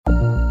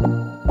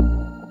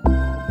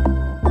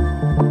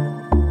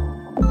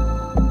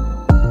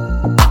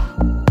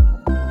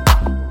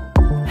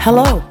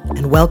Hello,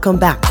 and welcome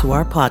back to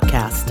our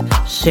podcast,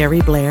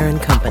 Sherry Blair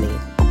and Company,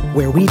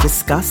 where we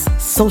discuss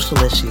social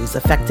issues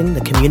affecting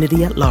the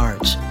community at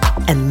large.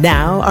 And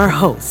now our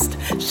host,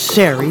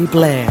 Sherry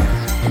Blair.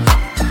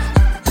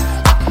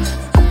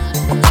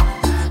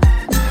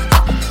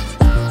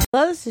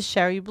 Hello, this is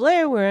Sherry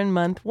Blair. We're in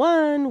month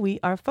 1. We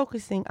are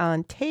focusing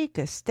on take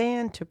a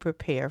stand to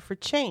prepare for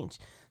change.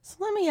 So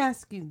let me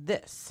ask you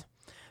this.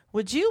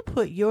 Would you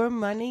put your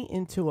money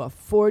into a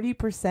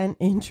 40%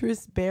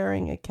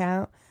 interest-bearing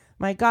account?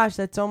 My gosh,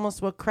 that's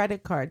almost what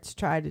credit cards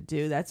try to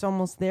do. That's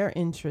almost their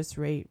interest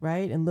rate,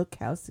 right? And look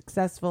how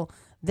successful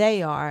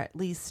they are, at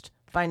least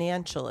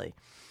financially.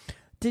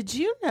 Did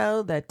you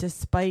know that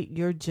despite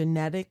your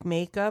genetic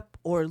makeup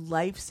or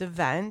life's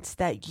events,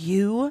 that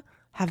you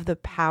have the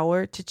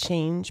power to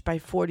change by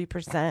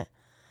 40%?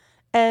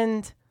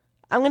 And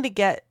I'm going to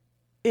get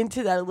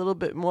into that a little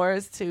bit more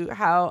as to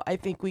how I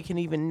think we can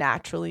even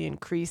naturally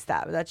increase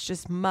that. But that's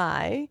just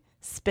my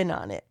spin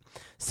on it.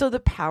 So the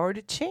power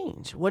to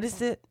change, what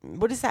is it?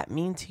 What does that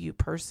mean to you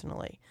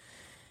personally?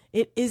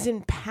 It is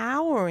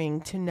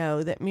empowering to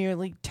know that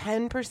merely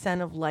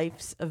 10% of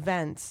life's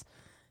events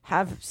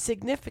have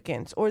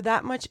significance or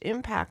that much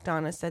impact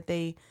on us that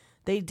they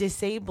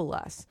disable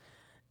us.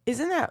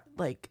 Isn't that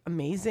like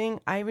amazing?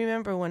 I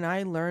remember when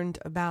I learned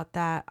about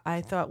that, I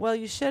thought, well,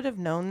 you should have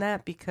known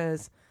that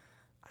because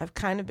I've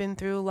kind of been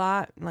through a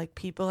lot. Like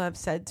people have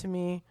said to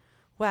me,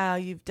 wow,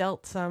 you've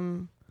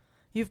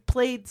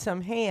played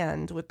some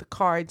hand with the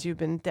cards you've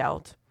been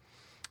dealt.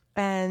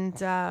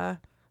 And I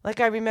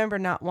remember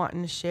not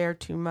wanting to share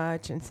too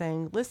much and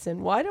saying,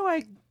 listen, why do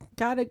I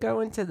got to go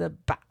into the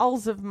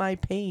bowels of my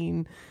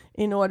pain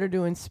in order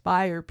to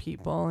inspire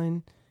people?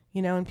 And,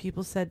 and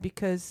people said,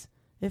 because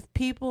if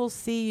people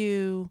see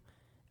you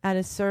at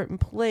a certain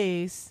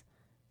place,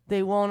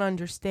 they won't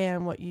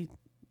understand what you've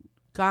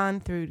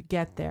gone through to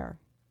get there.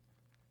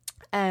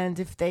 And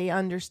if they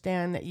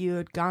understand that you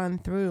had gone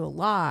through a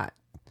lot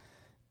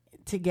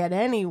to get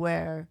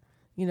anywhere,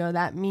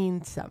 that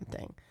means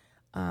something.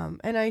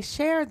 And I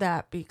share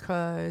that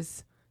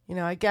because,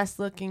 I guess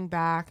looking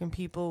back and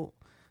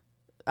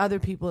other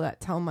people that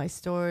tell my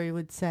story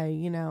would say,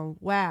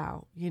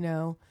 wow,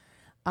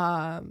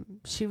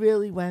 she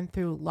really went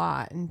through a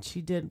lot and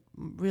she did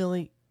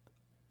really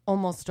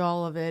almost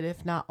all of it,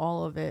 if not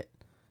all of it,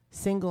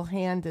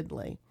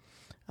 single-handedly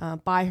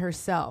by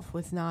herself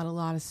with not a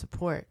lot of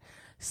support.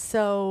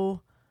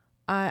 So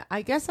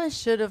I guess I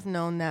should have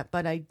known that,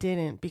 but I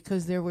didn't,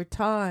 because there were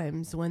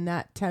times when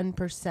that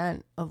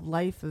 10% of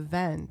life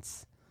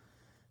events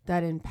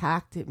that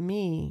impacted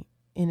me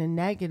in a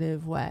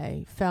negative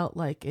way felt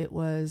like it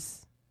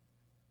was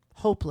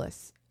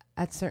hopeless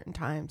at certain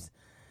times.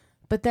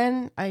 But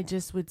then I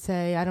just would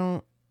say,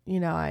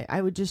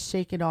 I would just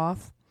shake it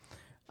off,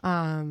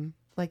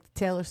 like the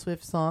Taylor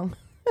Swift song,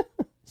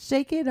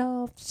 shake it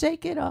off,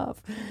 shake it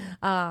off.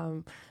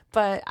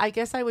 But I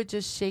guess I would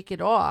just shake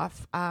it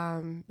off.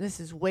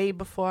 This is way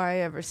before I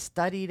ever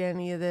studied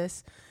any of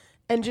this,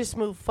 and just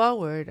move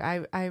forward.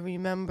 I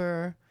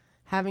remember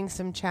having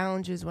some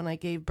challenges when I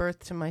gave birth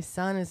to my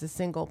son as a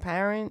single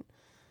parent,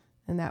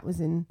 and that was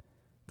in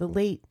the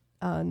late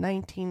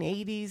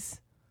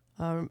 1980s,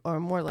 or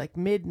more like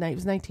it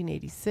was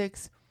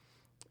 1986.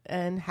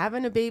 And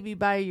having a baby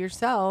by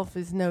yourself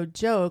is no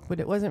joke, but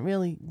it wasn't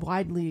really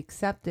widely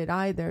accepted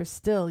either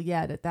still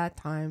yet at that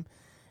time.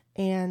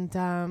 And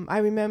I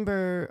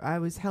remember I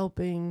was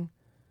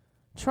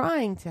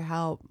trying to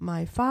help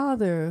my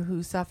father,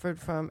 who suffered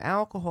from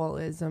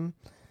alcoholism.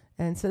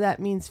 And so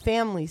that means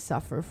families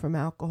suffer from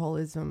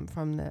alcoholism,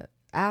 from the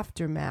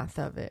aftermath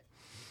of it,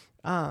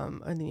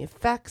 and the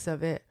effects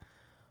of it.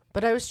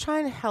 But I was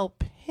trying to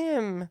help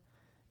him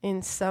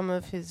in some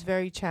of his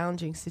very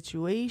challenging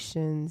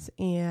situations.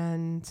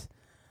 And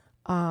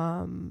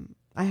I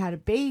had a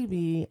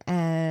baby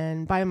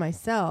and by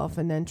myself,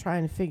 and then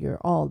trying to figure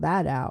all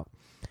that out.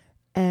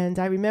 And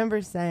I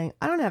remember saying,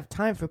 I don't have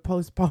time for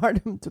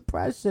postpartum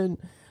depression.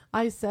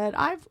 I said,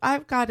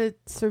 I've got to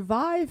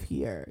survive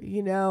here.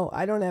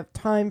 I don't have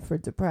time for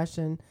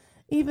depression,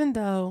 even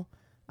though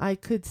I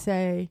could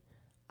say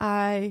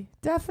I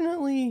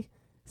definitely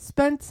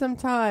spent some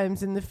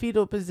times in the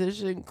fetal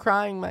position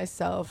crying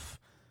myself,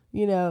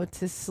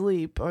 to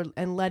sleep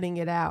and letting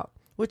it out,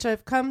 which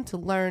I've come to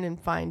learn and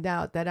find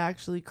out that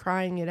actually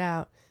crying it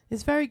out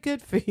is very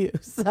good for you.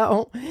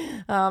 So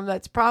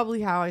that's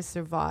probably how I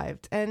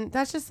survived. And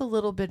that's just a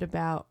little bit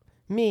about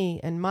me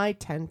and my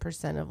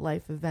 10% of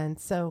life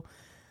events. So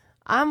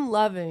I'm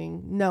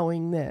loving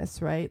knowing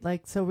this, right?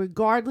 So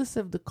regardless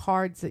of the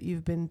cards that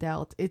you've been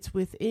dealt, it's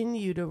within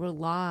you to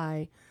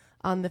rely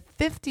on the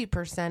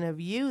 50% of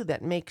you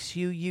that makes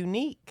you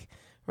unique,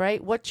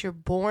 right? What you're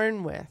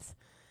born with.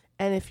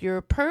 And if you're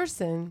a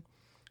person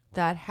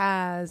that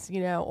has,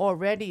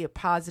 already a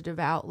positive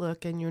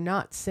outlook and you're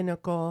not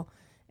cynical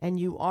and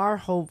you are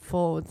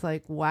hopeful, it's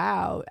like,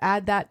 wow,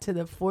 add that to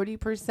the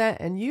 40%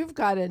 and you've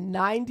got a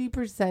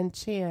 90%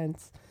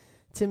 chance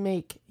to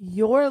make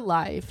your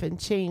life and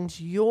change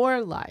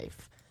your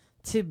life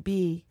to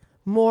be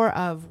more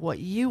of what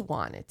you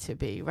want it to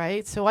be,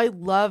 right? So I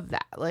love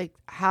that. Like,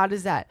 how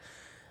does that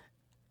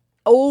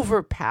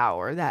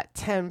overpower that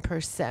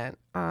 10%?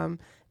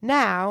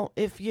 Now,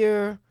 if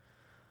you're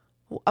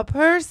a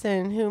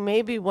person who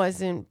maybe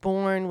wasn't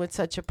born with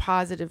such a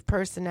positive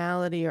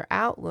personality or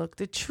outlook,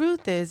 the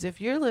truth is,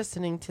 if you're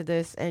listening to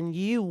this and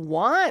you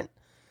want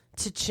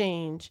to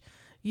change,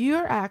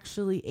 you're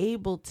actually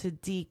able to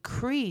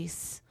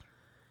decrease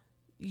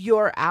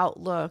your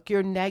outlook,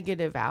 your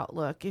negative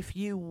outlook, if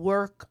you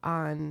work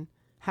on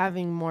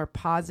having more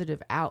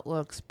positive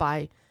outlooks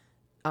by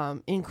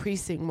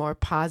increasing more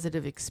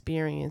positive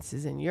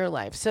experiences in your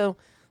life. So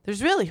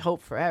there's really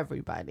hope for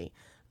everybody.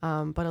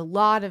 But a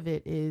lot of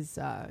it is,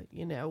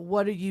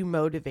 what are you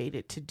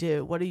motivated to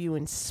do? What are you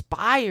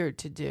inspired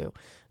to do?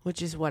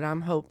 Which is what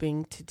I'm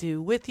hoping to do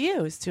with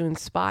you, is to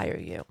inspire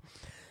you.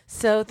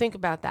 So think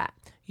about that.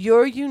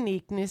 Your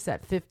uniqueness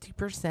at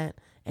 50%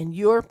 and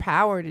your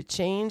power to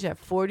change at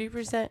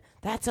 40%,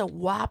 that's a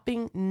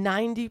whopping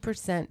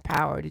 90%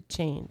 power to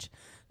change.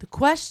 The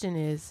question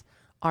is,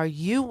 are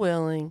you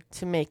willing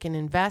to make an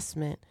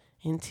investment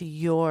into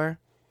your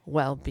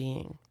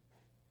well-being?